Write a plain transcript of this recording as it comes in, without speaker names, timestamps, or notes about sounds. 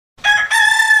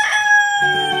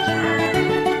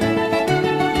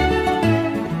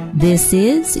This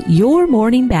is Your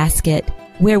Morning Basket,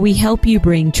 where we help you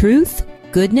bring truth,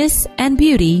 goodness, and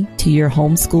beauty to your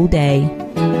homeschool day.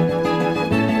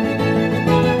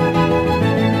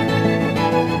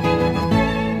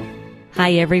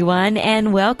 Hi, everyone,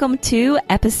 and welcome to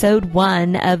episode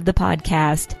 1 of the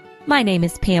podcast. My name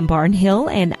is Pam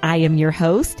Barnhill, and I am your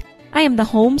host. I am the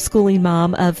homeschooling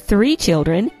mom of 3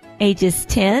 children, ages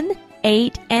 10,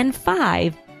 8, and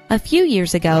 5. A few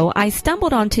years ago, I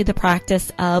stumbled onto the practice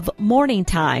of morning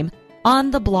time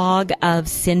on the blog of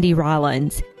Cindy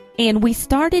Rollins, and we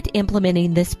started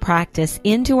implementing this practice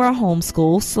into our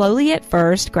homeschool, slowly at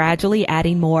first, gradually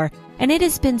adding more, and it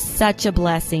has been such a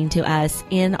blessing to us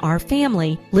in our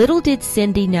family. Little did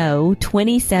Cindy know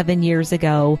 27 years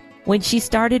ago when she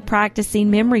started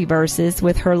practicing memory verses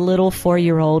with her little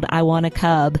 4-year-old I Want a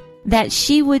Cub, that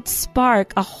she would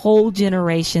spark a whole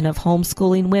generation of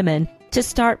homeschooling women to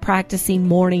start practicing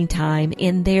morning time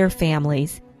in their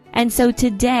families. And so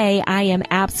today I am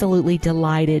absolutely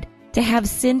delighted to have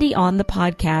Cindy on the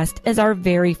podcast as our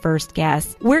very first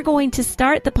guest. We're going to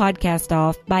start the podcast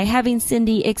off by having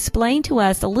Cindy explain to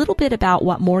us a little bit about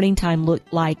what morning time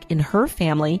looked like in her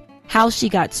family, how she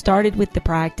got started with the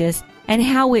practice, and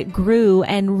how it grew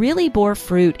and really bore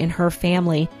fruit in her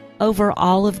family over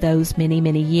all of those many,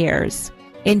 many years.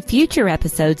 In future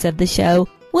episodes of the show,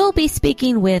 we'll be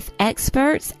speaking with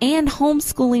experts and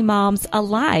homeschooling moms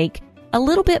alike a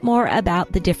little bit more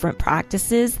about the different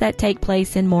practices that take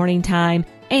place in morning time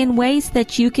and ways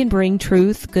that you can bring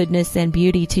truth, goodness, and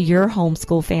beauty to your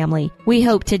homeschool family. We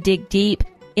hope to dig deep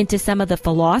into some of the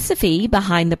philosophy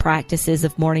behind the practices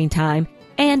of morning time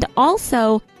and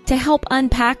also to help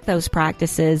unpack those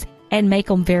practices and make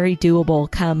them very doable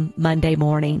come Monday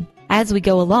morning. As we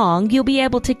go along, you'll be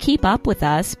able to keep up with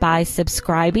us by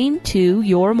subscribing to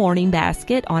Your Morning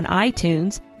Basket on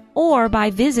iTunes or by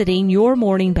visiting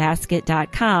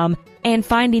yourmorningbasket.com and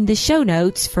finding the show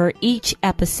notes for each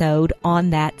episode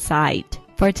on that site.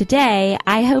 For today,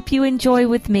 I hope you enjoy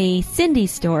with me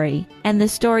Cindy's story and the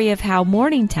story of how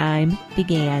morning time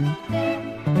began.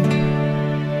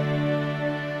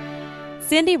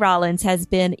 Cindy Rollins has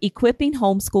been equipping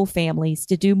homeschool families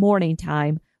to do morning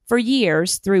time for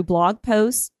years through blog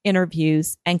posts,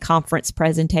 interviews, and conference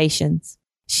presentations.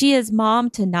 She is mom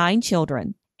to 9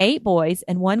 children, 8 boys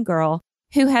and 1 girl,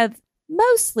 who have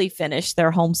mostly finished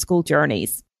their homeschool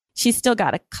journeys. She's still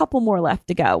got a couple more left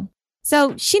to go.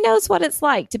 So she knows what it's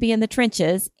like to be in the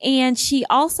trenches, and she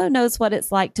also knows what it's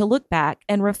like to look back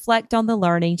and reflect on the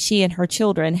learning she and her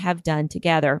children have done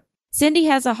together. Cindy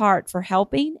has a heart for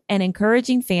helping and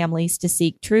encouraging families to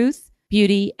seek truth,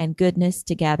 beauty, and goodness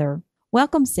together.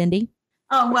 Welcome, Cindy.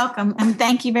 Oh, welcome. And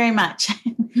thank you very much.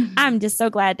 I'm just so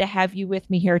glad to have you with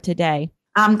me here today.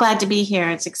 I'm glad to be here.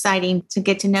 It's exciting to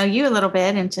get to know you a little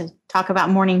bit and to talk about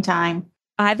morning time.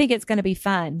 I think it's going to be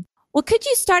fun. Well, could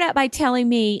you start out by telling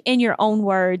me in your own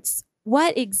words,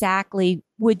 what exactly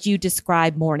would you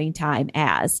describe morning time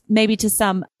as? Maybe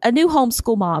to a new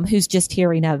homeschool mom who's just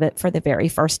hearing of it for the very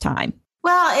first time.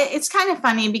 Well, it's kind of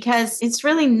funny because it's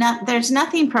really there's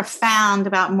nothing profound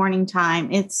about morning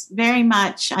time. It's very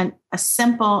much a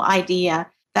simple idea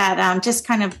that just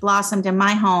kind of blossomed in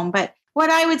my home. But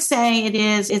what I would say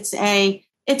it's a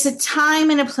time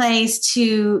and a place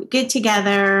to get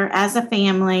together as a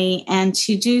family and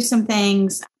to do some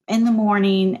things in the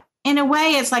morning. In a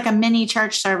way, it's like a mini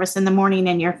church service in the morning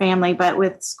in your family, but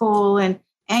with school and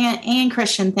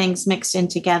Christian things mixed in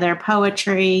together,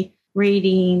 poetry,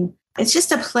 reading. It's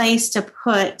just a place to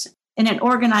put in an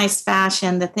organized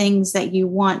fashion the things that you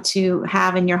want to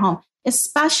have in your home,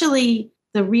 especially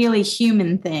the really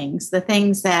human things, the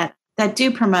things that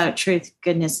do promote truth,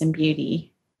 goodness, and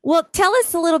beauty. Well, tell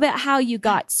us a little bit how you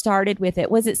got started with it.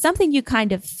 Was it something you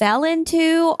kind of fell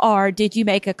into, or did you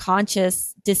make a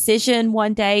conscious decision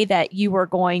one day that you were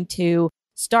going to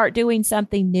start doing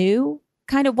something new?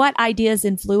 Kind of what ideas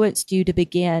influenced you to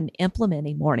begin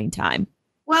implementing morning time?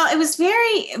 Well, it was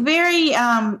very, very,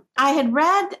 I had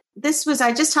read,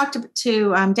 I just talked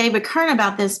to David Kern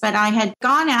about this, but I had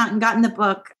gone out and gotten the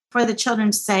book For the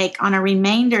Children's Sake on a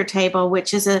Remainder Table,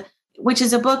 which is a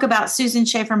book about Susan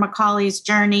Schaefer Macaulay's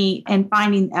journey in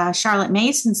finding Charlotte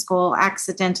Mason School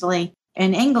accidentally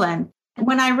in England.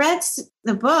 When I read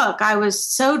the book, I was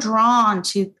so drawn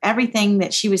to everything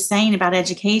that she was saying about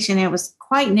education. It was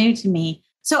quite new to me.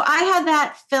 So I had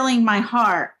that filling my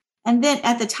heart. And then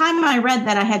at the time I read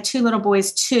that, I had 2 little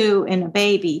boys, 2 and a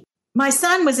baby. My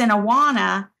son was in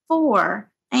Awana, 4.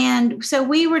 And so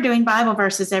we were doing Bible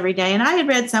verses every day. And I had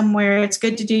read somewhere it's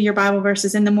good to do your Bible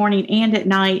verses in the morning and at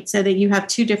night so that you have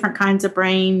 2 different kinds of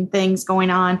brain things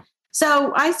going on.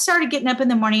 So I started getting up in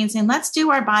the morning and saying, let's do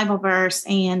our Bible verse.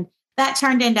 And that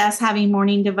turned into us having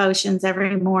morning devotions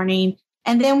every morning.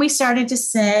 And then we started to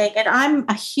sing. And I'm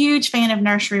a huge fan of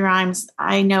nursery rhymes.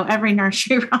 I know every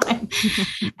nursery rhyme.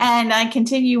 And I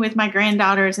continue with my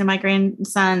granddaughters and my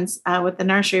grandsons with the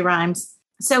nursery rhymes.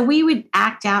 So we would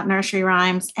act out nursery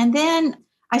rhymes. And then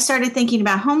I started thinking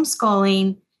about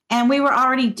homeschooling. And we were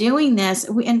already doing this.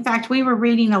 In fact, we were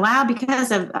reading aloud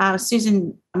because of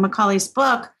Susan Macaulay's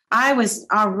book. I was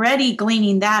already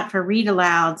gleaning that for read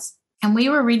alouds. And we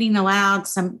were reading aloud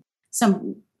some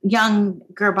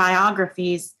younger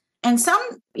biographies, and some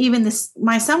even this.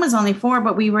 My son was only 4,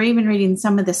 but we were even reading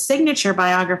some of the signature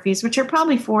biographies, which are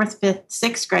probably 4th, 5th,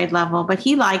 6th grade level. But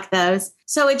he liked those,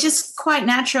 so it just quite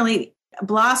naturally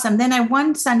blossomed. Then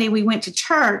one Sunday we went to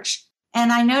church,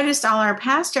 and I noticed all our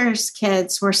pastors'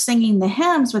 kids were singing the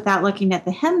hymns without looking at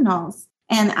the hymnals,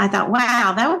 and I thought,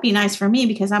 wow, that would be nice for me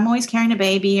because I'm always carrying a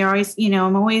baby, or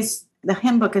always, the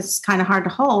hymn book is kind of hard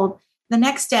to hold. The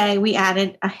next day, we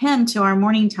added a hymn to our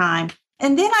morning time.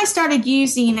 And then I started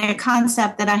using a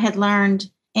concept that I had learned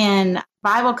in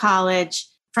Bible college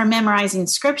for memorizing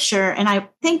scripture. And I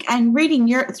think I'm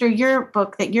reading through your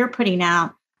book that you're putting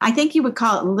out. I think you would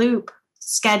call it loop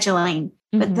scheduling.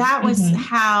 But that was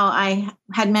how I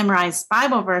had memorized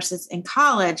Bible verses in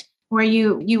college, where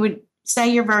you would say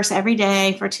your verse every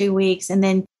day for 2 weeks, and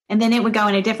then it would go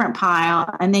in a different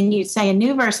pile. And then you'd say a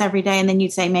new verse every day. And then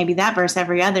you'd say maybe that verse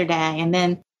every other day. And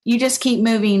then you just keep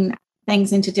moving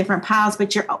things into different piles.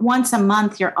 But once a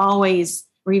month, you're always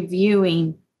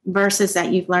reviewing verses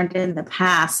that you've learned in the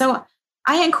past. So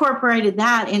I incorporated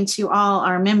that into all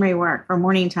our memory work for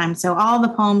morning time. So all the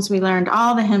poems we learned,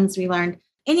 all the hymns we learned,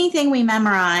 anything we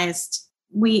memorized,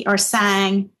 or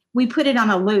sang, we put it on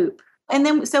a loop. And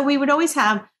then, so we would always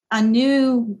have a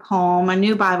new poem, a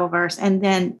new Bible verse, and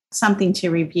then something to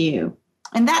review.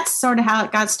 And that's sort of how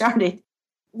it got started.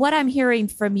 What I'm hearing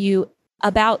from you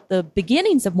about the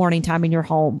beginnings of morning time in your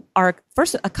home are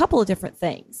first a couple of different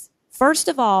things. First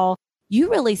of all, you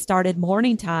really started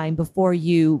morning time before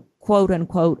you, quote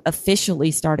unquote,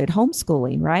 officially started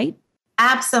homeschooling, right?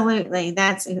 Absolutely.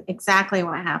 That's exactly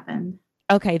what happened.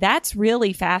 Okay, that's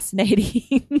really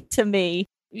fascinating to me.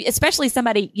 Especially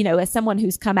somebody, as someone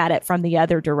who's come at it from the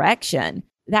other direction.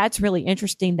 That's really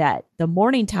interesting that the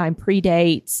morning time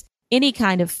predates any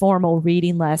kind of formal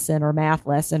reading lesson or math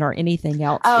lesson or anything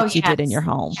else that you did in your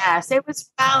home. Yes, it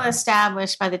was well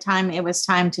established by the time it was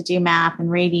time to do math and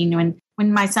reading.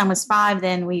 When my son was 5,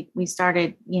 then we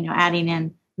started, adding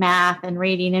in math and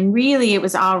reading. And really, it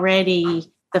was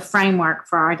already the framework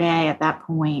for our day at that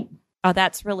point. Oh,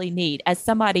 that's really neat. As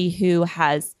somebody who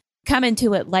has come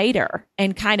into it later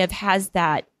and kind of has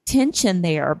that tension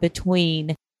there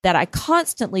between that I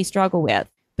constantly struggle with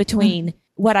between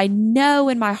what I know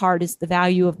in my heart is the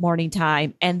value of morning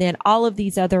time and then all of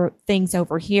these other things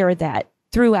over here that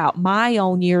throughout my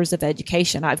own years of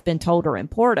education I've been told are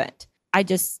important.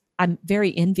 I'm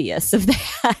very envious of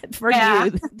that for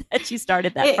you that you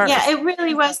started that first. Yeah, it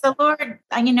really was the Lord.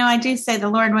 I do say the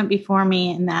Lord went before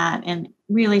me in that and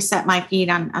really set my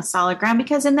feet on a solid ground,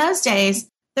 because in those days,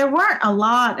 there weren't a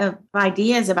lot of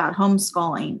ideas about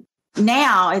homeschooling.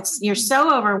 Now you're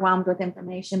so overwhelmed with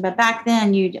information, but back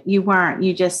then you weren't.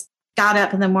 You just got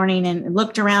up in the morning and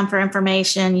looked around for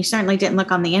information. You certainly didn't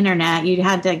look on the internet. You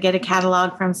had to get a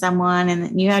catalog from someone,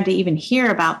 and you had to even hear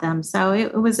about them. So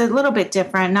it was a little bit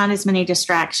different, not as many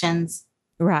distractions.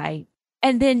 Right.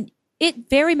 And then it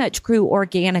very much grew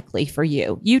organically for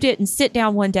you. You didn't sit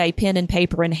down one day, pen and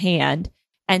paper in hand,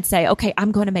 and say, okay,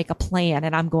 I'm going to make a plan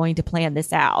and I'm going to plan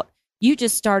this out. You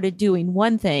just started doing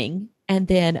one thing. And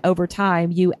then over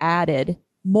time, you added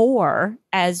more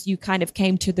as you kind of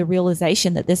came to the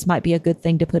realization that this might be a good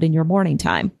thing to put in your morning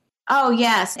time. Oh,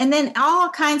 yes. And then all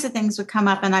kinds of things would come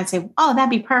up and I'd say, oh, that'd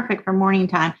be perfect for morning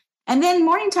time. And then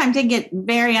morning time did get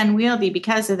very unwieldy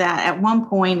because of that. At one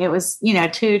point, it was,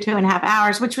 2.5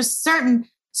 hours, which was certain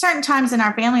times in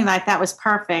our family life, that was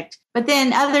perfect. But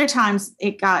then other times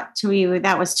it got to be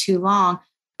that was too long.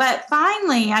 But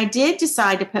finally, I did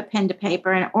decide to put pen to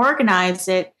paper and organize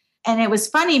it. And it was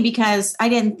funny because I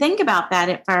didn't think about that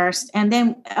at first. And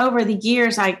then over the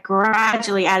years, I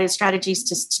gradually added strategies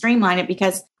to streamline it,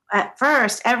 because at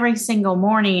first, every single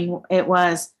morning it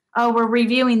was, oh, we're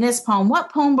reviewing this poem.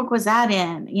 What poem book was that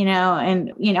in?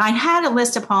 I had a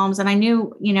list of poems and I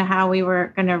knew, how we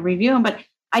were going to review them, but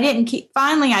I didn't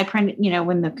finally I printed,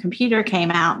 when the computer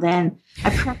came out, then I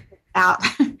printed out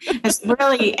it's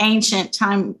really ancient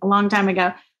time, a long time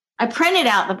ago. I printed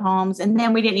out the poems, and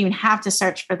then we didn't even have to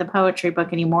search for the poetry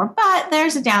book anymore. But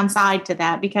there's a downside to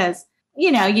that, because,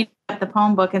 you get the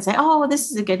poem book and say, oh, well, this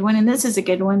is a good one and this is a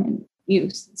good one. And you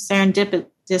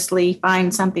serendipitously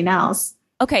find something else.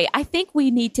 Okay, I think we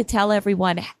need to tell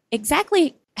everyone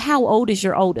exactly how old is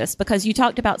your oldest, because you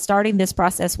talked about starting this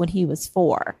process when he was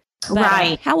 4. But,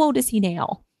 right. How old is he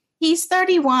now? He's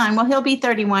 31. Well, he'll be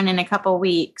 31 in a couple of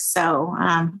weeks. So,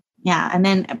 yeah. And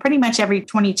then pretty much every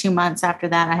 22 months after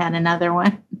that, I had another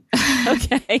one.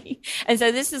 Okay. And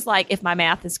so this is like, if my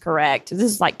math is correct, this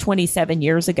is like 27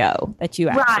 years ago that you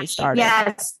actually started.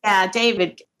 Yes. Yeah.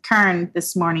 David Kern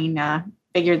this morning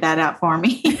figured that out for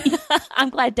me. I'm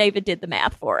glad David did the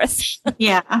math for us.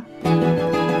 Yeah.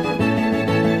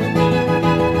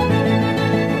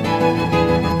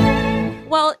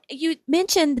 Well, you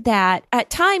mentioned that at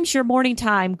times your morning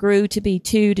time grew to be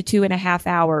 2 to 2.5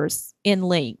 hours in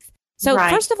length. So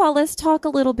First of all, let's talk a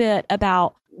little bit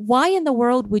about why in the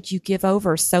world would you give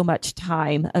over so much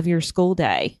time of your school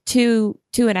day to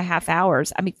 2.5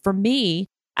 hours? I mean, for me,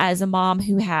 as a mom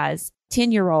who has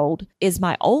 10-year-old is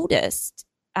my oldest.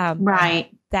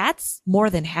 That's more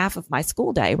than half of my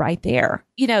school day right there.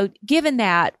 Given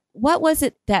that, what was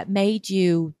it that made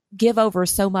you give over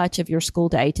so much of your school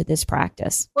day to this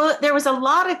practice? Well, there was a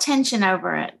lot of tension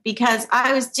over it because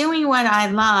I was doing what I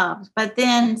loved, but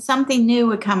then something new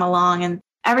would come along and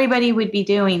everybody would be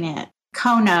doing it.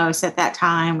 Konos at that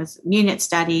time was unit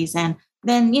studies. And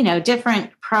then,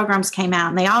 different programs came out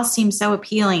and they all seemed so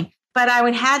appealing, but I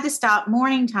would have to stop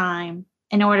morning time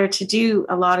in order to do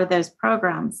a lot of those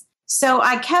programs. So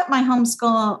I kept my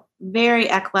homeschool very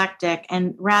eclectic,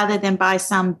 and rather than buy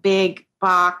some big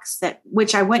box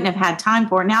which I wouldn't have had time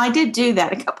for. Now I did do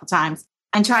that a couple times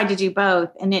and tried to do both,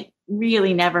 and it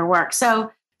really never worked.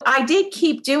 So I did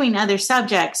keep doing other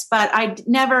subjects, but I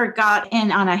never got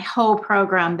in on a whole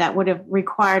program that would have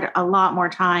required a lot more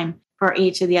time for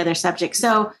each of the other subjects.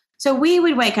 So we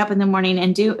would wake up in the morning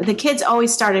and the kids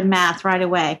always started math right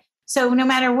away. So no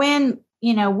matter when,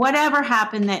 whatever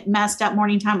happened that messed up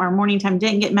morning time, or morning time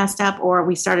didn't get messed up, or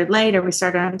we started late or we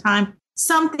started on time,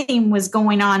 something was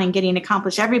going on and getting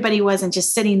accomplished. Everybody wasn't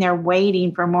just sitting there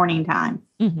waiting for morning time.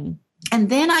 Mm-hmm. And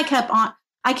then I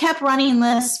kept running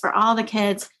lists for all the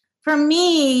kids. For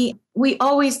me, we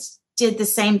always did the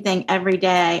same thing every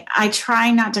day. I try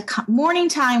not to, morning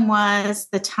time was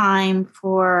the time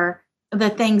for the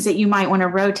things that you might want to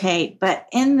rotate, but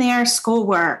in their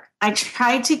schoolwork, I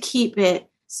tried to keep it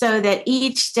so that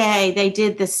each day they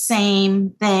did the same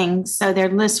thing. So their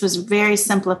list was very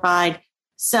simplified.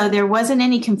 So there wasn't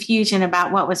any confusion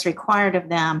about what was required of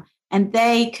them. And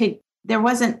there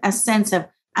wasn't a sense of,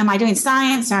 am I doing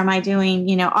science, or am I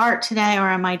doing, art today, or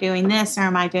am I doing this, or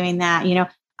am I doing that?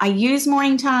 I use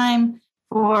morning time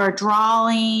for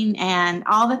drawing and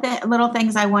all the little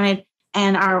things I wanted.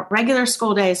 And our regular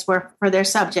school days were for their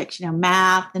subjects,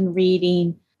 math and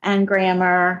reading and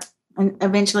grammar and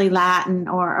eventually Latin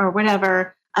or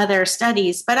whatever other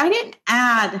studies. But I didn't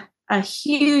add a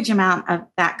huge amount of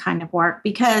that kind of work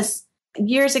because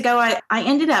years ago, I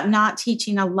ended up not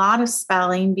teaching a lot of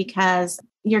spelling because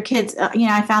your kids,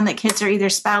 I found that kids are either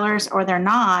spellers or they're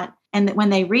not. And that when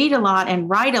they read a lot and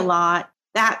write a lot,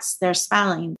 that's their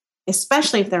spelling,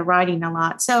 especially if they're writing a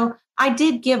lot. So I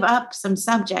did give up some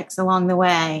subjects along the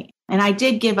way. And I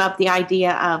did give up the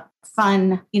idea of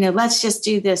fun, let's just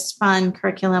do this fun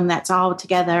curriculum that's all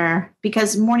together,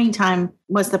 because morning time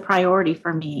was the priority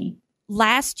for me.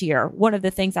 Last year, one of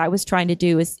the things I was trying to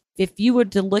do is, if you were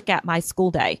to look at my school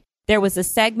day, there was a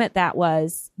segment that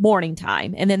was morning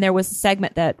time. And then there was a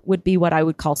segment that would be what I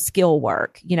would call skill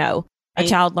work, a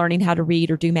child learning how to read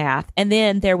or do math. And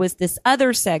then there was this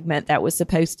other segment that was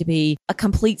supposed to be a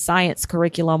complete science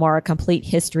curriculum or a complete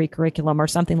history curriculum or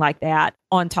something like that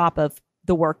on top of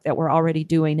the work that we're already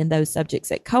doing in those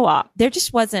subjects at co-op. There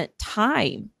just wasn't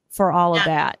time for all of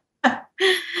that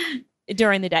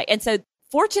during the day. And so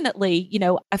fortunately,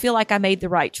 I feel like I made the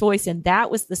right choice. And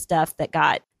that was the stuff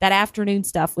that afternoon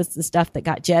stuff was the stuff that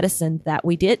got jettisoned that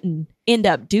we didn't end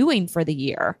up doing for the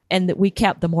year. And that we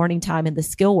kept the morning time and the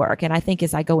skill work. And I think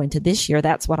as I go into this year,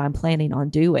 that's what I'm planning on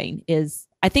doing.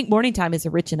 I think morning time is a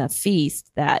rich enough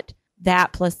feast that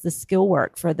plus the skill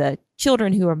work for the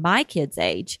children who are my kids'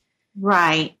 age.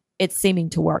 Right. It's seeming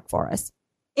to work for us.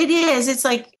 It is. It's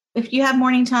like, if you have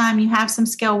morning time, you have some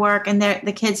skill work and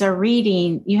the kids are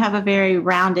reading, you have a very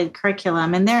rounded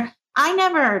curriculum. And I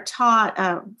never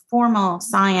taught formal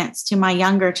science to my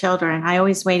younger children. I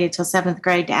always waited till 7th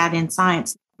grade to add in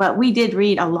science. But we did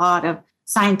read a lot of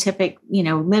scientific,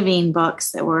 living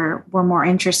books that were more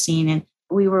interesting. And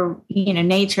we were,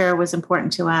 nature was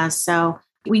important to us. So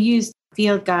we used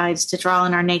field guides to draw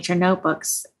in our nature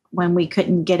notebooks when we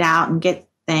couldn't get out and get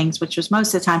things, which was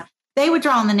most of the time. They would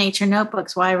draw in the nature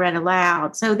notebooks while I read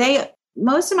aloud. So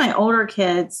most of my older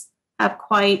kids have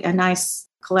quite a nice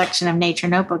collection of nature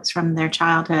notebooks from their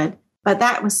childhood. But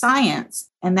that was science.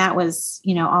 And that was,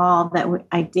 all that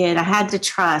I did. I had to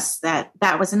trust that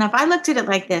that was enough. I looked at it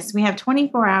like this. We have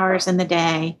 24 hours in the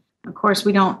day. Of course,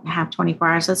 we don't have 24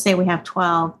 hours. Let's say we have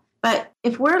 12. But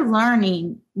if we're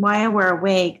learning while we're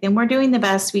awake, then we're doing the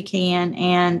best we can.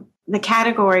 And the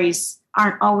categories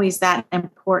aren't always that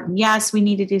important. Yes, we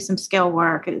need to do some skill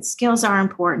work. Skills are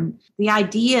important. The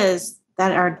ideas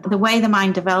that are the way the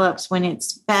mind develops when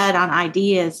it's fed on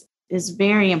ideas is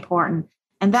very important.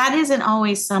 And that isn't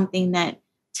always something that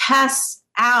tests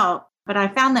out. But I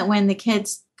found that when the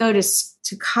kids go to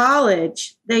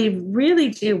college, they really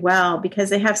do well because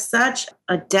they have such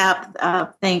a depth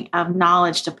of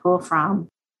knowledge to pull from.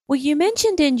 Well, you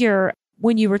mentioned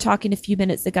when you were talking a few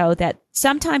minutes ago that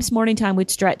sometimes morning time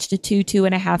would stretch to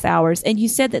 2.5 hours. And you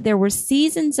said that there were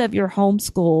seasons of your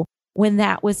homeschool when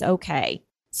that was okay.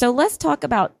 So let's talk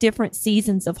about different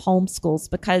seasons of homeschools,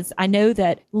 because I know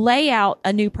that lay out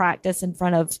a new practice in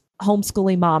front of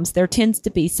homeschooling moms, there tends to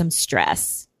be some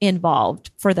stress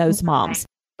involved for those moms.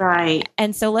 Right.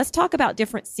 And so let's talk about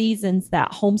different seasons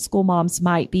that homeschool moms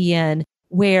might be in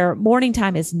where morning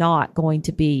time is not going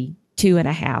to be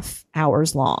 2.5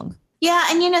 hours long. Yeah.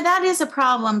 And, that is a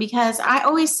problem because I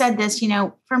always said this,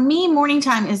 for me, morning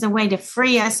time is a way to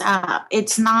free us up.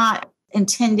 It's not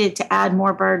intended to add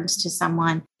more burdens to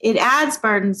someone. It adds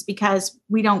burdens because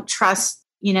we don't trust,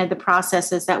 the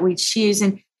processes that we choose.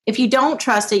 And if you don't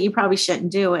trust it, you probably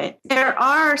shouldn't do it. There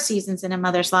are seasons in a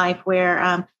mother's life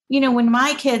where, when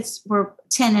my kids were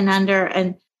 10 and under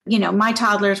and, my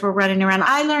toddlers were running around,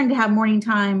 I learned to have morning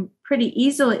time pretty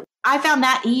easily. I found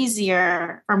that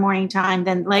easier for morning time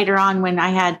than later on when I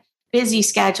had busy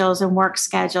schedules and work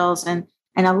schedules and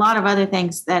a lot of other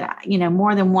things that,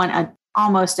 more than one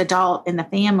almost adult in the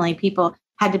family. People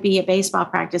had to be at baseball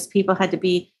practice. People had to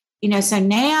be, so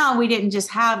now we didn't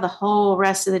just have the whole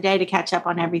rest of the day to catch up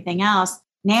on everything else.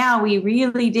 Now we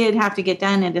really did have to get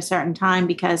done at a certain time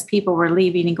because people were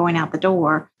leaving and going out the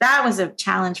door. That was a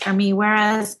challenge for me.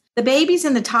 Whereas the babies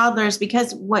and the toddlers,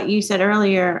 because what you said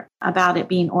earlier about it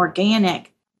being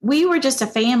organic, we were just a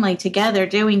family together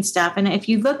doing stuff. And if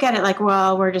you look at it like,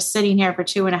 well, we're just sitting here for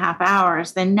 2.5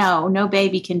 hours, then no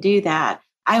baby can do that.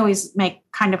 I always make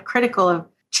kind of critical of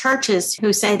churches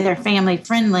who say they're family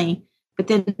friendly, but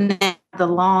then they have the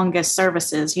longest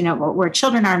services, where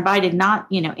children are invited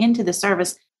not, into the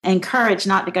service, encouraged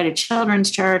not to go to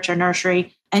children's church or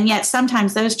nursery. And yet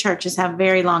sometimes those churches have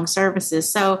very long services.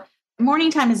 So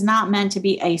morning time is not meant to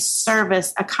be a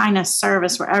service, a kind of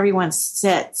service where everyone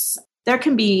sits. There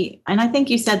can be, and I think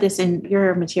you said this in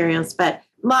your materials, but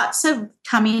lots of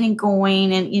coming and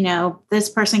going and, this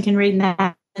person can read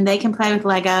that. And they can play with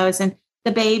Legos and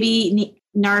the baby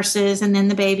nurses and then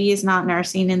the baby is not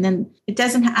nursing. And then it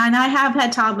doesn't, and I have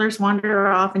had toddlers wander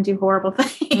off and do horrible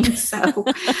things. So,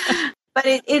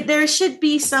 but there should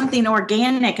be something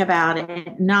organic about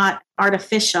it, not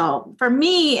artificial. For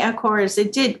me, of course,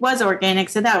 was organic.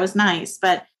 So that was nice.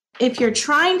 But if you're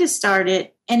trying to start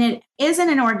it and it isn't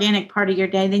an organic part of your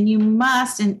day, then you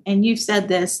must, and you've said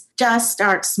this, just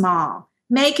start small.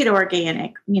 Make it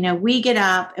organic. We get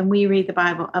up and we read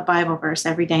a Bible verse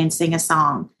every day and sing a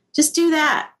song. Just do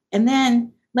that. And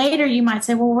then later you might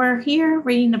say, well, we're here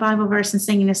reading the Bible verse and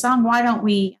singing a song. Why don't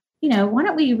we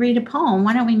read a poem?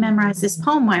 Why don't we memorize this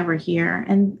poem while we're here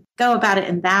and go about it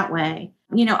in that way?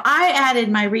 I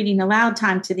added my reading aloud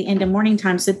time to the end of morning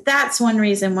time. So that's one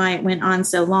reason why it went on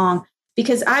so long,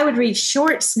 because I would read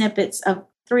short snippets of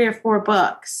 3 or 4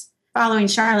 books, following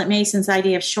Charlotte Mason's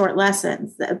idea of short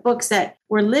lessons, the books that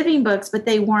were living books, but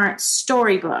they weren't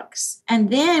storybooks. And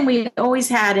then we always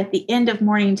had at the end of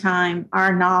morning time,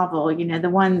 our novel,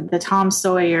 the Tom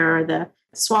Sawyer, or the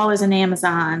Swallows and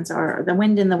Amazons, or The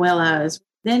Wind in the Willows.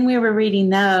 Then we were reading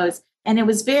those. And it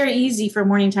was very easy for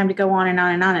morning time to go on and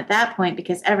on and on at that point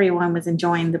because everyone was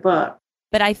enjoying the book.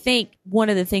 But I think one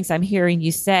of the things I'm hearing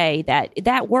you say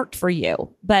that worked for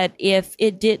you. But if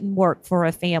it didn't work for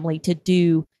a family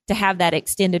to have that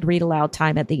extended read aloud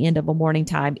time at the end of a morning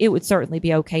time, it would certainly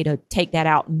be okay to take that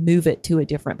out and move it to a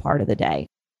different part of the day.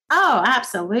 Oh,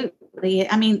 absolutely.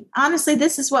 I mean, honestly,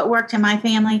 this is what worked in my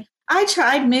family. I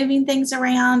tried moving things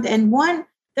around. And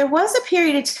there was a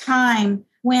period of time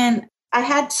when I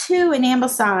had 2 in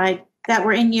Ambleside that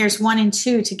were in years 1 and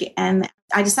 2 and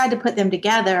I decided to put them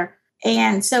together.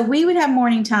 And so we would have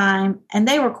morning time and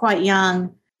they were quite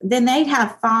young. Then they'd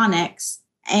have phonics.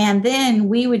 And then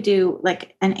we would do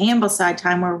like an Ambleside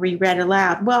time where we read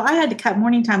aloud. Well, I had to cut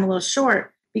morning time a little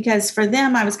short because for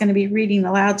them, I was going to be reading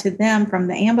aloud to them from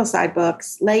the Ambleside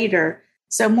books later.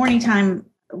 So morning time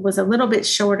was a little bit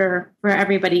shorter for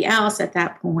everybody else at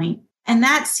that point. And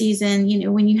that season,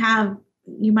 when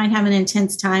you might have an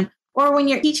intense time, Or when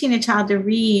you're teaching a child to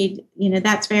read,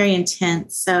 that's very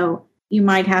intense. So you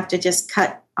might have to just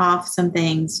cut off some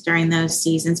things during those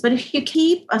seasons. But if you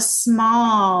keep a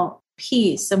small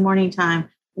piece of morning time,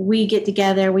 we get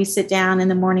together, we sit down in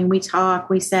the morning, we talk,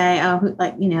 we say,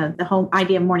 the whole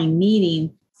idea of morning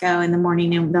meeting. Go in the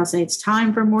morning and they'll say, it's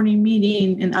time for morning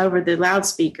meeting, and over the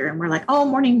loudspeaker. And we're like, oh,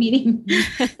 morning meeting.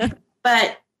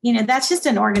 But, that's just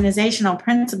an organizational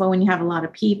principle when you have a lot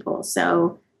of people.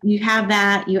 So you have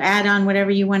that, you add on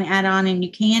whatever you want to add on, and you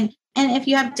can. And if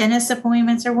you have dentist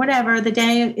appointments or whatever, the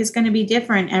day is going to be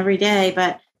different every day.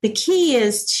 But the key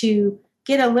is to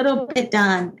get a little bit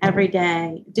done every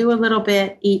day, do a little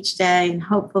bit each day. And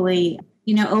hopefully,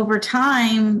 over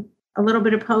time, a little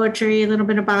bit of poetry, a little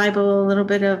bit of Bible, a little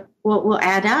bit of what will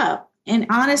add up. And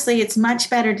honestly, it's much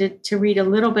better to read a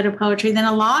little bit of poetry than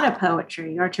a lot of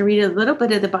poetry, or to read a little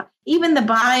bit of even the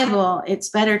Bible. It's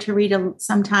better to read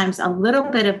sometimes a little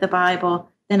bit of the Bible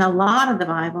than a lot of the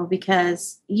Bible,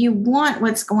 because you want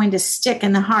what's going to stick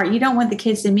in the heart. You don't want the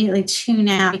kids to immediately tune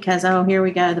out because, oh, here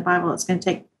we go, the Bible, it's going to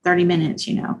take 30 minutes,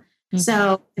 Mm-hmm.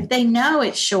 So if they know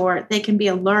it's short, they can be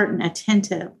alert and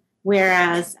attentive.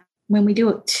 Whereas when we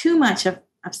do too much of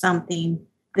something,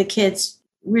 the kids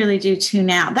really do tune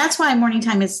out. That's why morning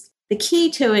time is the key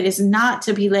to it, is not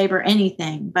to belabor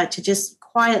anything, but to just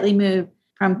quietly move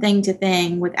from thing to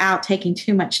thing without taking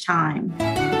too much time.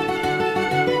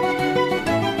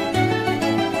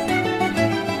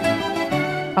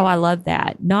 Oh, I love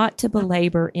that. Not to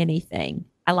belabor anything.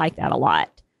 I like that a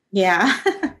lot. Yeah.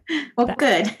 Well,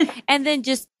 good. And then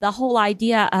just the whole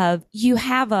idea of you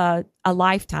have a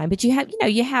lifetime, but you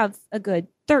have a good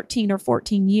 13 or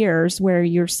 14 years where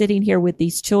you're sitting here with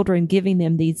these children, giving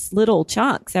them these little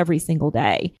chunks every single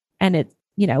day. And it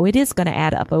is going to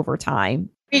add up over time.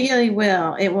 It really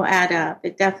will. It will add up.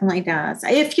 It definitely does.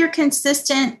 If you're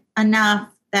consistent enough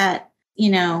that,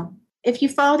 if you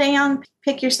fall down,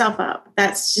 pick yourself up.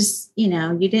 That's just, you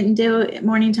didn't do it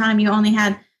morning time.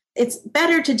 It's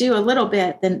better to do a little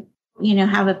bit than,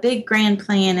 have a big grand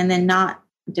plan and then not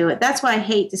do it. That's why I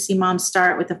hate to see moms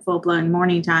start with a full-blown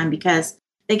morning time, because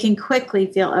they can quickly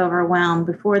feel overwhelmed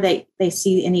before they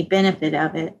see any benefit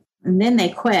of it. And then they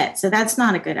quit. So that's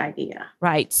not a good idea.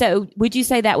 Right. So would you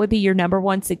say that would be your number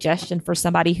one suggestion for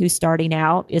somebody who's starting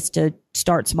out, is to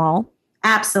start small?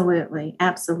 Absolutely.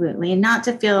 Absolutely. And not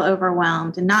to feel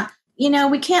overwhelmed, and not,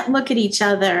 we can't look at each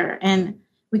other and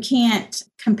we can't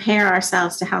compare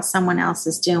ourselves to how someone else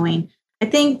is doing. I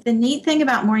think the neat thing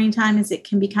about morning time is it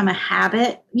can become a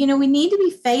habit. We need to be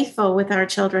faithful with our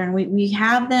children. We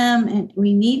have them, and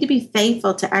we need to be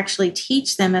faithful to actually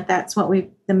teach them if that's the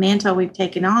mantle we've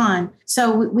taken on.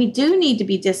 So we do need to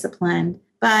be disciplined,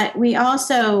 but we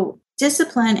also,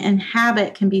 discipline and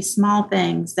habit can be small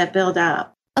things that build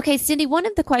up. Okay, Cindy, one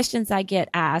of the questions I get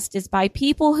asked is by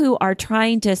people who are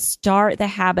trying to start the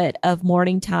habit of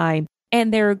morning time,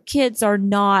 and their kids are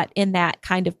not in that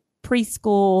kind of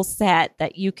preschool set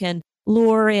that you can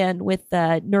lure in with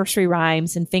the nursery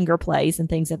rhymes and finger plays and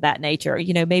things of that nature.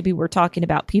 Maybe we're talking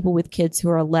about people with kids who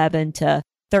are 11 to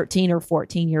 13 or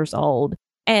 14 years old.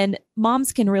 And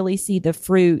moms can really see the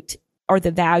fruit or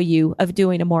the value of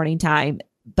doing a morning time,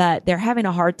 but they're having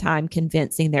a hard time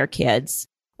convincing their kids.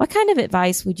 What kind of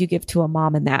advice would you give to a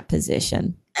mom in that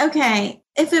position? Okay.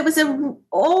 If it was an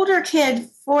older kid,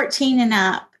 14 and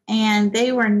up, and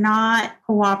they were not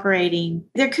cooperating,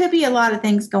 there could be a lot of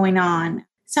things going on.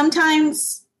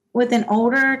 Sometimes with an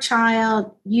older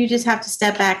child, you just have to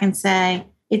step back and say,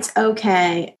 it's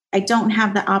okay. I don't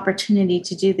have the opportunity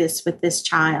to do this with this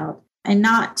child, and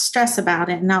not stress about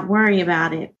it and not worry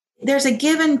about it. There's a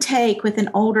give and take with an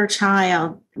older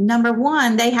child. Number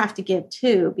one, they have to give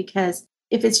too, because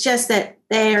if it's just that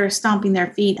they are stomping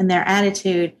their feet and their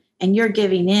attitude and you're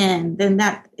giving in, then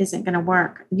that isn't going to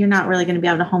work. You're not really going to be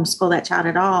able to homeschool that child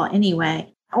at all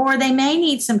anyway. Or they may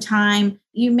need some time.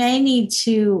 You may need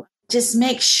to just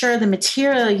make sure the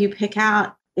material you pick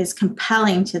out is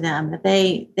compelling to them, that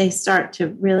they start to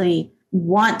really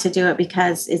want to do it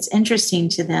because it's interesting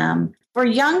to them. For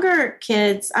younger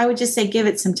kids, I would just say give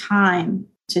it some time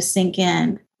to sink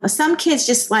in. Some kids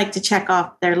just like to check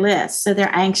off their list. So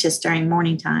they're anxious during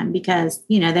morning time because,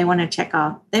 they want to check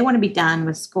off, they want to be done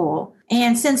with school.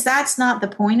 And since that's not the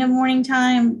point of morning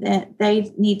time, that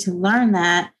they need to learn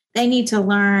that. They need to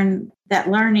learn that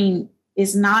learning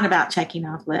is not about checking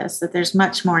off lists, that there's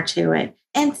much more to it.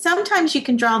 And sometimes you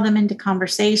can draw them into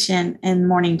conversation in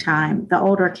morning time. The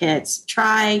older kids,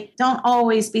 don't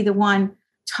always be the one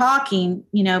talking.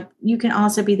 You can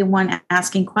also be the one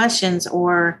asking questions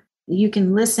or you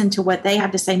can listen to what they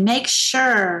have to say. Make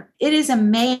sure it is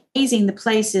amazing the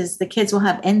places the kids will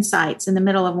have insights in the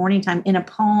middle of morning time, in a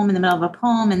poem, in the middle of a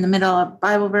poem, in the middle of a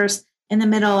Bible verse, in the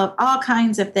middle of all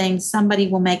kinds of things. Somebody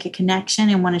will make a connection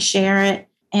and want to share it.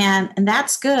 And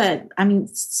that's good. I mean,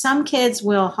 some kids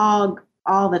will hog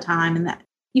all the time, and that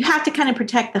you have to kind of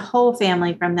protect the whole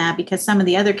family from that, because some of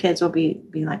the other kids will be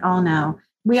like, oh no,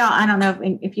 I don't know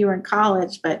if you were in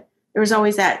college, but there was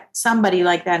always somebody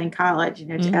like that in college,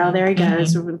 oh, there he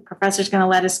goes. The professor's going to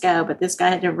let us go, but this guy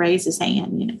had to raise his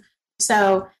hand,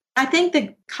 So I think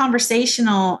the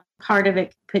conversational part of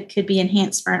it could be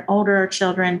enhanced for older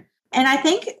children. And I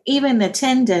think even the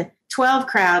 10 to 12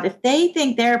 crowd, if they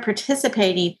think they're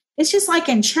participating, it's just like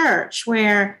in church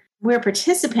where we're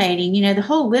participating, the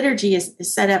whole liturgy is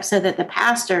set up so that the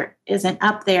pastor isn't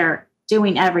up there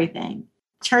doing everything.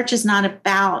 Church is not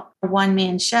about a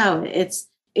one-man show.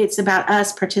 It's about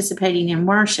us participating in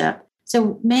worship.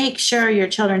 So make sure your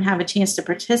children have a chance to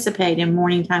participate in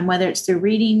morning time, whether it's through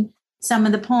reading some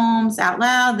of the poems out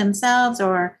loud themselves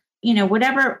or,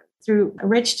 whatever, through a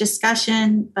rich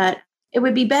discussion. But it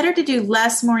would be better to do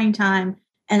less morning time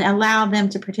and allow them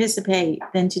to participate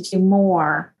than to do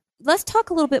more. Let's talk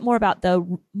a little bit more about the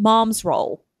mom's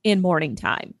role in morning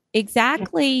time.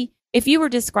 Exactly. If you were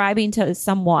describing to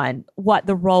someone what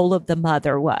the role of the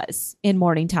mother was in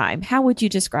morning time, how would you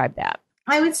describe that?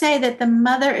 I would say that the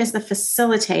mother is the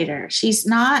facilitator. She's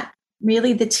not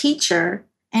really the teacher,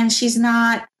 and she's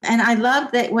not, and I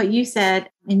love that what you said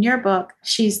in your book,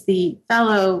 she's the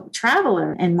fellow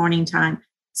traveler in morning time.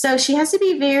 So she has to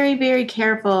be very, very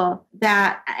careful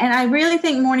that, and I really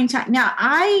think morning time, now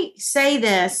I say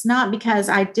this not because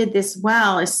I did this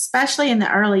well, especially in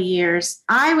the early years.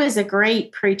 I was a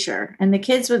great preacher, and the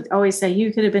kids would always say,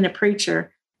 you could have been a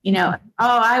preacher.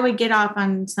 I would get off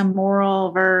on some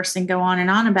moral verse and go on and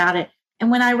on about it.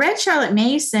 And when I read Charlotte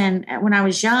Mason when I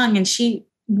was young, and she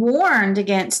warned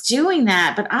against doing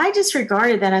that, but I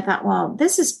disregarded that. I thought, well,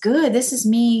 this is good. This is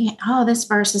me. Oh, this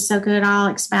verse is so good.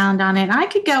 I'll expound on it. I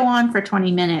could go on for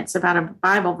 20 minutes about a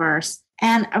Bible verse.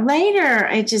 And later,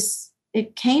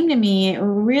 it came to me,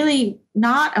 really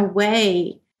not a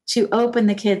way to open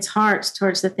the kids' hearts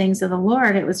towards the things of the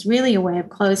Lord. It was really a way of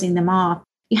closing them off.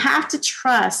 You have to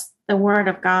trust the Word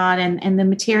of God and the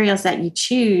materials that you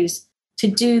choose to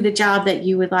do the job that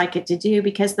you would like it to do,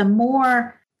 because the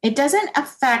more it doesn't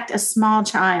affect a small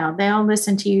child. They'll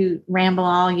listen to you ramble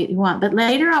all you want. But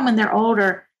later on, when they're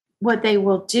older, what they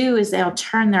will do is they'll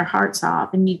turn their hearts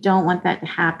off, and you don't want that to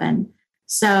happen.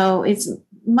 So it's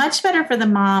much better for the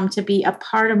mom to be a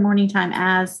part of morning time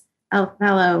as a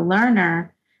fellow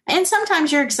learner. And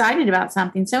sometimes you're excited about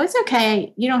something. So it's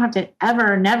okay. You don't have to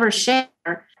never share,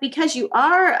 because you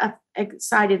are an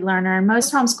excited learner. And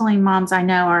most homeschooling moms I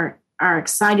know are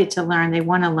excited to learn. They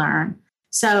want to learn.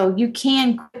 So you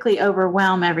can quickly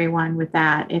overwhelm everyone with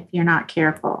that if you're not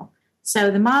careful. So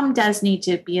the mom does need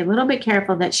to be a little bit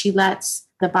careful that she lets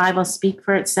the Bible speak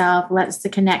for itself, lets the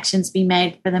connections be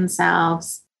made for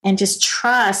themselves, and just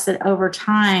trust that over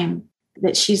time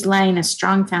that she's laying a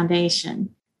strong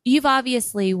foundation. You've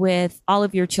obviously, with all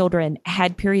of your children,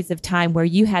 had periods of time where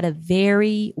you had a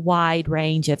very wide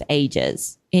range of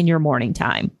ages in your morning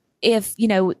time. If,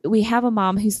 we have a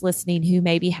mom who's listening who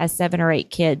maybe has 7 or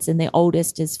 8 kids, and the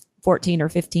oldest is 14 or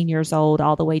 15 years old,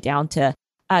 all the way down to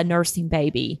a nursing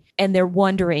baby, and they're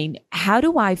wondering, how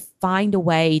do I find a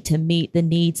way to meet the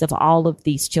needs of all of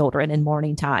these children in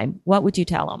morning time? What would you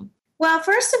tell them? Well,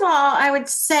 first of all, I would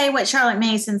say what Charlotte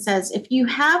Mason says. If you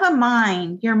have a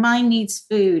mind, your mind needs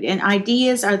food, and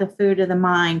ideas are the food of the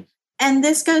mind. And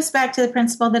this goes back to the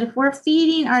principle that if we're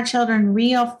feeding our children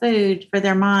real food for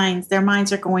their minds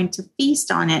are going to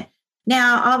feast on it.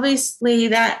 Now, obviously,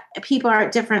 that people are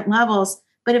at different levels.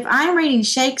 But if I'm reading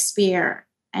Shakespeare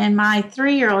and my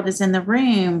 3-year-old is in the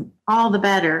room, all the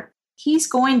better. He's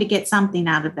going to get something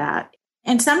out of that.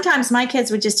 And sometimes my kids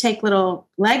would just take little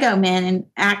Lego men and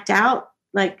act out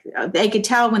like they could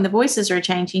tell when the voices are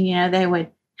changing. They would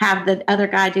have the other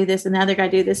guy do this and the other guy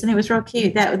do this. And it was real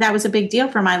cute. That was a big deal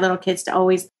for my little kids to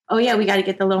always, we got to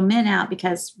get the little men out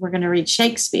because we're going to read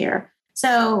Shakespeare.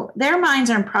 So their minds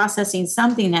are processing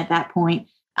something at that point.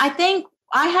 I think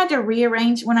I had to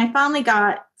rearrange when I finally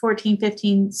got 14,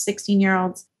 15,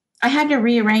 16-year-olds. I had to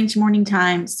rearrange morning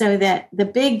time so that the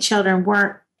big children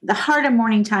the heart of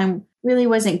morning time really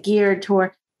wasn't geared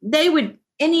toward,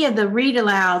 any of the read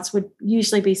alouds would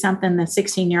usually be something the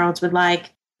 16-year-olds would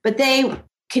like, but they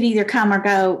could either come or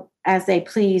go as they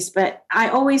please. But I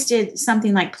always did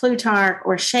something like Plutarch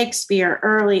or Shakespeare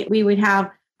early. We would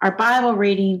have our Bible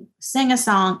reading, sing a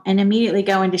song, and immediately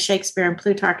go into Shakespeare and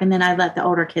Plutarch. And then I'd let the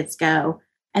older kids go.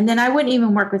 And then I wouldn't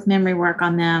even work with memory work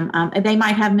on them. They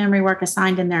might have memory work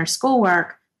assigned in their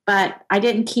schoolwork, but I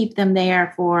didn't keep them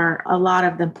there for a lot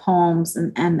of the poems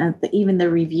and even the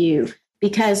review,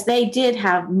 because they did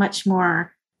have much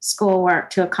more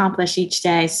schoolwork to accomplish each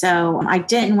day. So I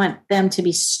didn't want them to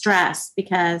be stressed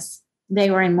because they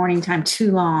were in morning time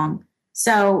too long.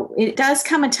 So it does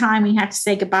come a time when you have to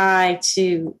say goodbye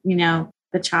to,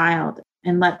 the child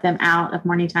and let them out of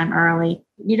morning time early.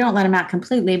 You don't let them out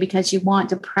completely because you want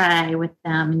to pray with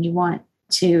them and you want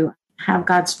to have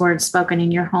God's word spoken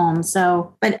in your home.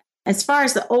 So, but as far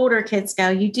as the older kids go,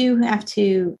 you do have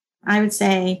to, I would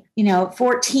say,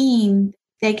 14,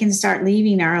 they can start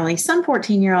leaving early. Some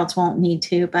 14-year-olds won't need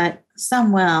to, but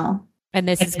some will. And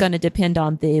this is going to depend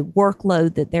on the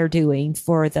workload that they're doing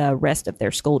for the rest of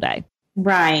their school day.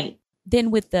 Right.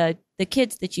 Then with the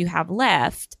kids that you have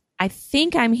left, I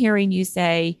think I'm hearing you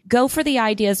say, go for the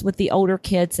ideas with the older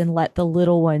kids and let the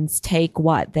little ones take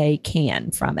what they can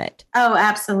from it. Oh,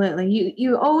 absolutely.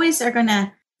 You always are going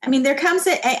to,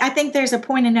 I think there's a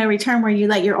point of no return where you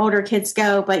let your older kids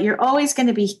go, but you're always going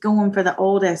to be going for the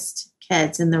oldest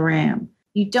kids in the room.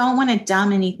 You don't want to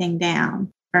dumb anything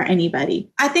down for anybody.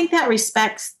 I think that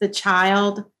respects the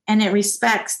child and it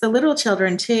respects the little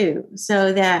children too,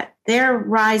 so that they're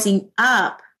rising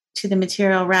up to the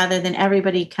material rather than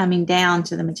everybody coming down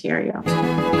to the material.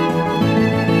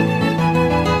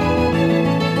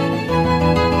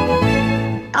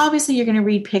 Obviously, you're going to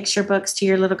read picture books to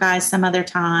your little guys some other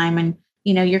time, and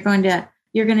you're going to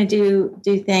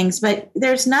do things. But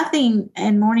there's nothing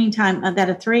in morning time that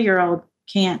a 3-year-old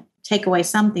can't take away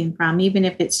something from, even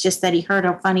if it's just that he heard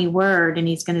a funny word and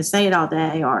he's going to say it all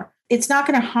day, or it's not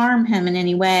going to harm him in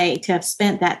any way to have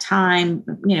spent that time,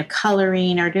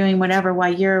 coloring or doing whatever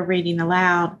while you're reading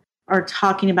aloud or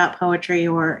talking about poetry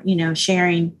or,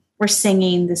 sharing or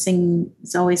singing. The singing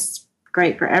is always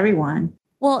great for everyone.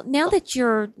 Well, now that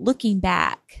you're looking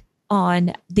back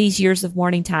on these years of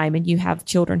morning time and you have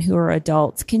children who are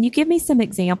adults, can you give me some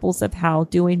examples of how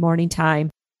doing morning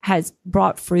time has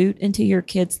brought fruit into your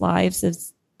kids' lives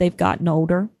as they've gotten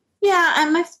older? Yeah,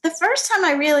 and the first time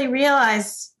I really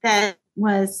realized that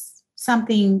was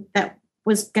something that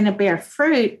was going to bear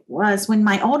fruit was when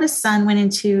my oldest son went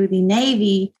into the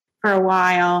Navy for a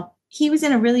while. He was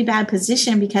in a really bad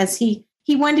position because he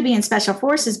wanted to be in special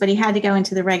forces, but he had to go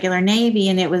into the regular Navy,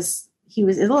 and he was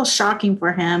a little shocking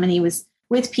for him, and he was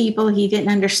with people he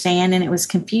didn't understand, and it was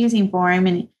confusing for him,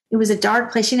 and it was a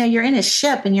dark place. You're in a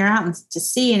ship and you're out to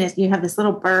sea, and you have this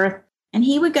little berth. And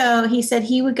he said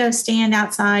he would go stand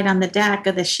outside on the deck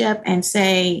of the ship and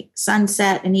say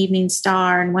sunset and evening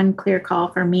star and one clear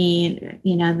call for me,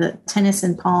 the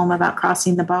Tennyson poem about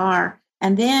crossing the bar.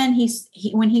 And then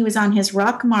when he was on his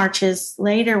ruck marches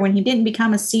later, when he didn't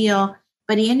become a SEAL,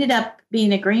 but he ended up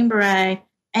being a Green Beret.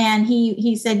 And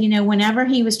he said, whenever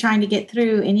he was trying to get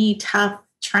through any tough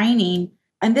training,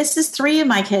 and this is 3 of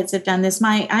my kids have done this.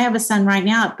 I have a son right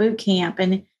now at boot camp,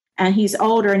 and he's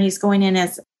older and he's going in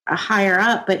as a higher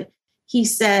up, but he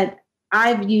said,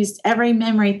 I've used every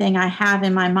memory thing I have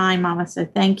in my mind, Mama. So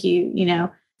thank you.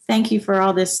 Thank you for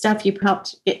all this stuff you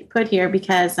helped put here,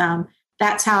 because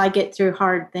that's how I get through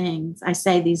hard things. I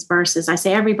say these verses. I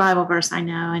say every Bible verse I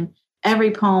know and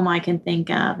every poem I can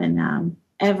think of, and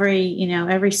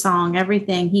every song,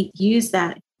 everything. He used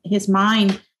that. His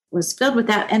mind was filled with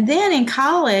that. And then in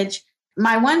college,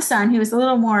 my one son, who was a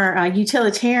little more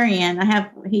utilitarian,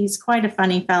 he's quite a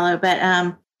funny fellow,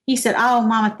 but he said, "Oh,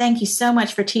 Mama, thank you so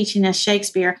much for teaching us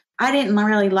Shakespeare. I didn't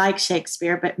really like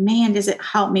Shakespeare, but man, does it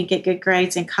help me get good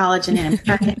grades in college, and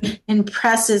it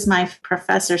impresses my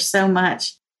professor so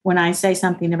much when I say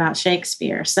something about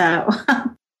Shakespeare." So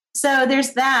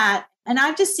there's that. And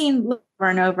I've just seen over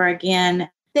and over again,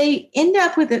 they end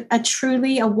up with a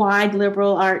truly wide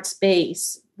liberal arts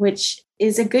base, which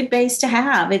is a good base to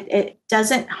have. It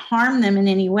doesn't harm them in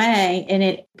any way, and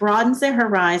it broadens their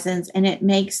horizons, and it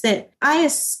makes it, I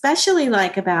especially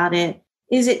like about it,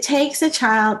 is it takes a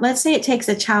child, let's say it takes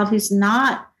a child who's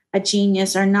not a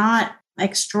genius or not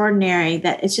extraordinary,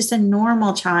 that it's just a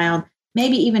normal child,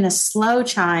 maybe even a slow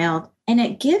child, and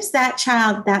it gives that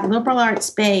child that liberal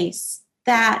arts base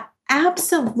that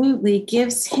absolutely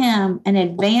gives him an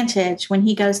advantage when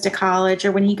he goes to college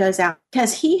or when he goes out,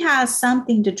 because he has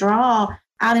something to draw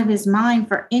out of his mind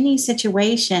for any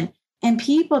situation. And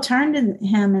people turn to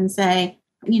him and say,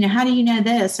 how do you know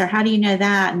this? Or how do you know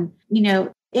that? And,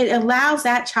 it allows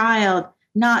that child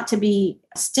not to be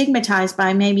stigmatized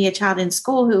by maybe a child in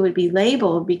school who would be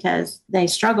labeled because they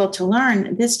struggled to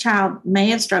learn. This child may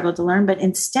have struggled to learn, but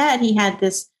instead he had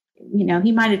this,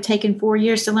 he might have taken 4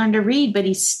 years to learn to read, but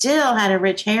he still had a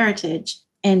rich heritage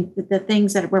and the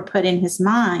things that were put in his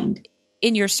mind.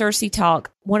 in your Cersei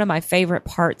talk, one of my favorite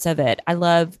parts of it, I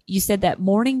love, you said that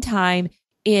morning time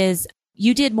is,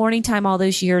 you did morning time all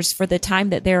those years for the time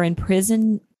that they're in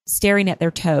prison staring at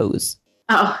their toes.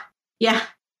 Oh, yeah.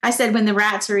 I said when the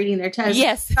rats are eating their toes.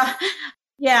 Yes.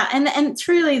 Yeah. And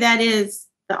truly that is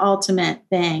the ultimate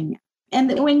thing.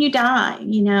 And when you die,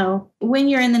 when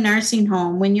you're in the nursing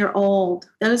home, when you're old,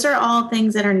 those are all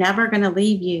things that are never going to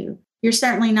leave you. You're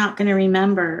certainly not going to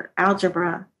remember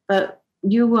algebra, but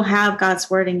you will have God's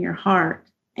word in your heart.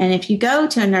 And if you go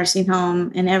to a nursing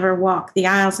home and ever walk the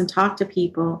aisles and talk to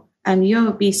people,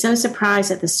 you'll be so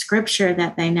surprised at the scripture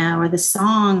that they know or the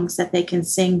songs that they can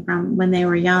sing from when they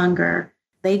were younger.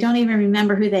 They don't even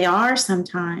remember who they are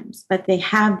sometimes, but they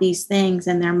have these things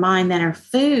in their mind that are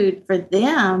food for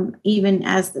them, even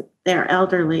as they're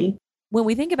elderly. When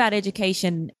we think about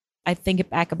education, I think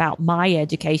back about my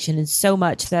education and so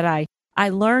much that I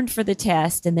learned for the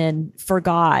test and then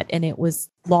forgot, and it was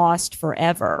lost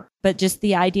forever. But just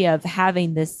the idea of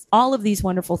having all of these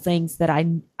wonderful things that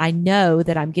I know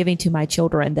that I'm giving to my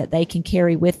children that they can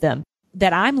carry with them,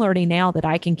 that I'm learning now that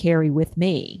I can carry with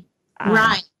me.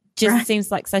 Right. Just seems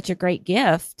like such a great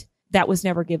gift that was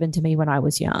never given to me when I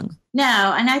was young.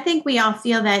 No. And I think we all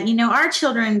feel that, our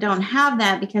children don't have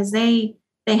that because they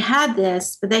had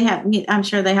this, but I'm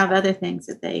sure they have other things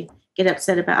that they get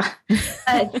upset about.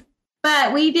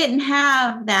 But we didn't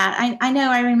have that. I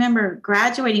know I remember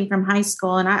graduating from high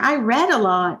school and I read a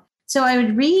lot. So I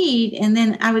would read and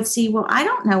then I would see, well, I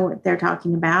don't know what they're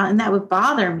talking about. And that would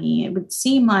bother me. It would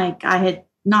seem like I had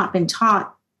not been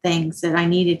taught things that I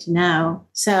needed to know.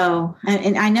 So,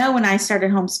 and I know when I started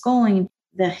homeschooling,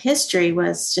 the history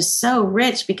was just so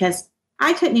rich because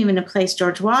I couldn't even have placed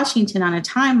George Washington on a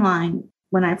timeline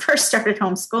when I first started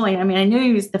homeschooling. I mean, I knew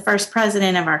he was the first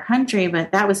president of our country,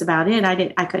 but that was about it.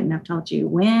 I couldn't have told you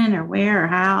when or where or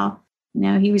how.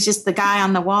 He was just the guy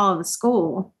on the wall of the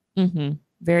school. Mm-hmm.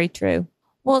 Very true.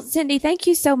 Well, Cindy, thank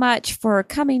you so much for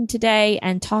coming today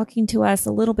and talking to us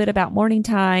a little bit about morning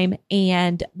time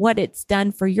and what it's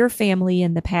done for your family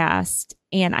in the past.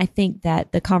 And I think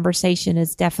that the conversation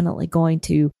is definitely going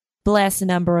to bless a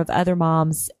number of other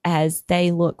moms as they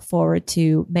look forward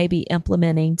to maybe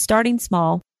implementing, starting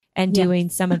small and doing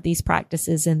some of these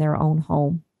practices in their own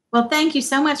home. Well, thank you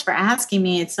so much for asking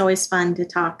me. It's always fun to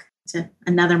talk to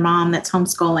another mom that's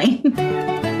homeschooling.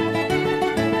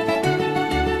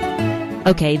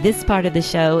 Okay, this part of the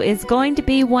show is going to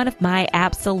be one of my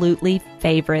absolutely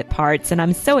favorite parts, and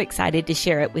I'm so excited to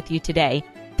share it with you today.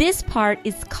 This part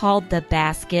is called the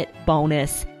basket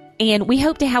bonus, and we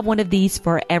hope to have one of these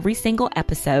for every single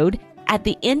episode. At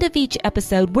the end of each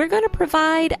episode, we're going to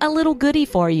provide a little goodie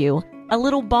for you, a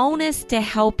little bonus to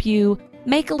help you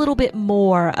make a little bit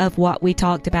more of what we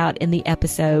talked about in the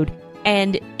episode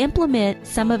and implement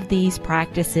some of these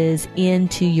practices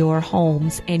into your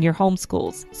homes and your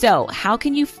homeschools. So how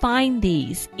can you find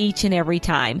these each and every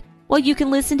time? Well, you can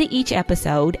listen to each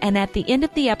episode, and at the end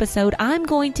of the episode, I'm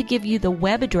going to give you the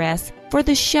web address for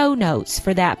the show notes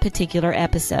for that particular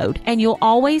episode. And you'll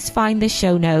always find the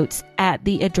show notes at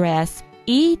the address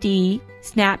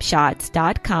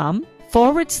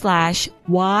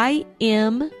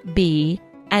edsnapshots.com/YMB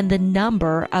and the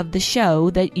number of the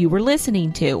show that you were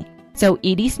listening to. So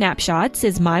ED Snapshots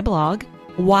is my blog.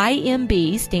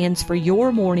 YMB stands for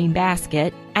Your Morning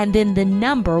Basket, and then the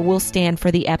number will stand for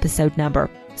the episode number.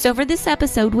 So for this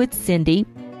episode with Cindy,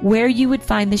 where you would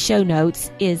find the show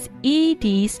notes is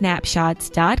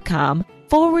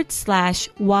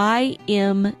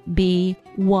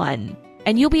edsnapshots.com/YMB1.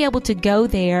 And you'll be able to go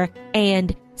there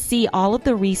and see all of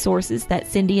the resources that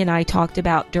Cindy and I talked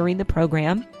about during the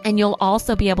program. And you'll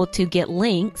also be able to get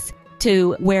links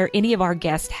to where any of our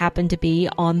guests happen to be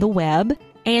on the web.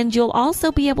 And you'll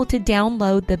also be able to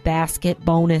download the basket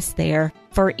bonus there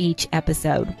for each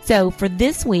episode. So for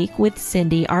this week with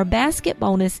Cindy, our basket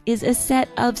bonus is a set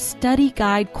of study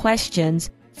guide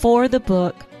questions for the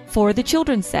book For the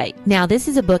Children's Sake. Now, this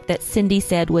is a book that Cindy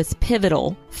said was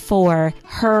pivotal for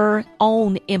her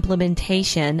own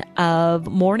implementation of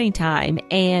morning time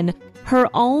and her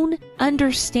own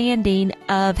understanding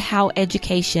of how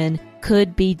education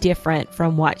could be different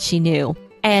from what she knew.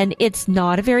 And it's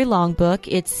not a very long book.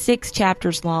 It's 6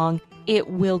 chapters long. It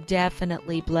will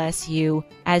definitely bless you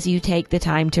as you take the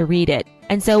time to read it.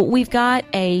 And so we've got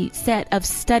a set of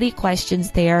study questions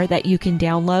there that you can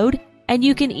download, and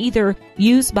you can either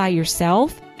use by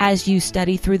yourself as you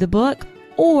study through the book,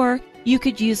 or you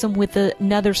could use them with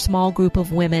another small group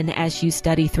of women as you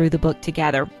study through the book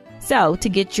together. So to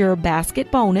get your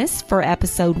basket bonus for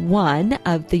episode 1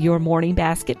 of the Your Morning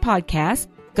Basket podcast,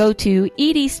 go to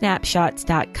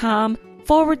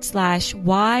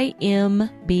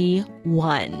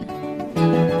edsnapshots.com/YMB1.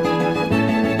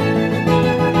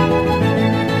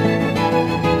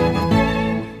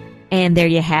 And there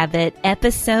you have it.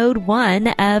 Episode 1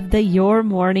 of the Your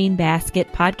Morning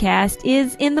Basket podcast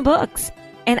is in the books.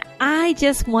 And I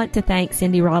just want to thank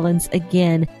Cindy Rollins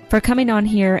again for coming on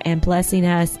here and blessing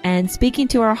us and speaking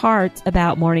to our hearts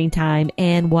about morning time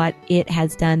and what it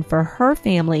has done for her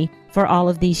family for all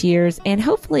of these years, and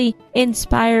hopefully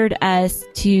inspired us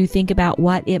to think about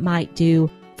what it might do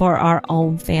for our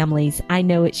own families. I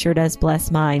know it sure does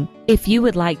bless mine. If you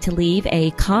would like to leave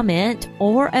a comment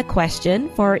or a question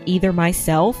for either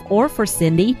myself or for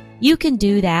Cindy, you can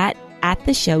do that at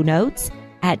the show notes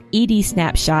at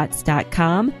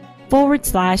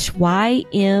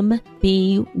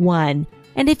edsnapshots.com/YMB1.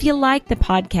 And if you like the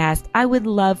podcast, I would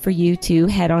love for you to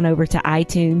head on over to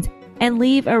iTunes and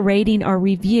leave a rating or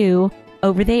review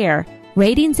over there.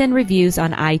 Ratings and reviews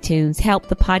on iTunes help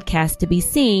the podcast to be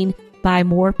seen by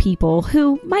more people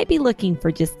who might be looking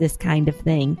for just this kind of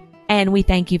thing. And we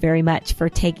thank you very much for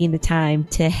taking the time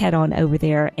to head on over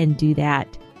there and do that.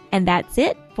 And that's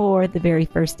it for the very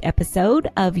first episode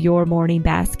of Your Morning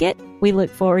Basket. We look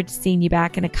forward to seeing you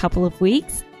back in a couple of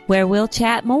weeks, where we'll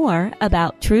chat more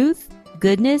about truth,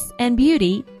 goodness, and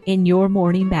beauty in your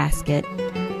morning basket.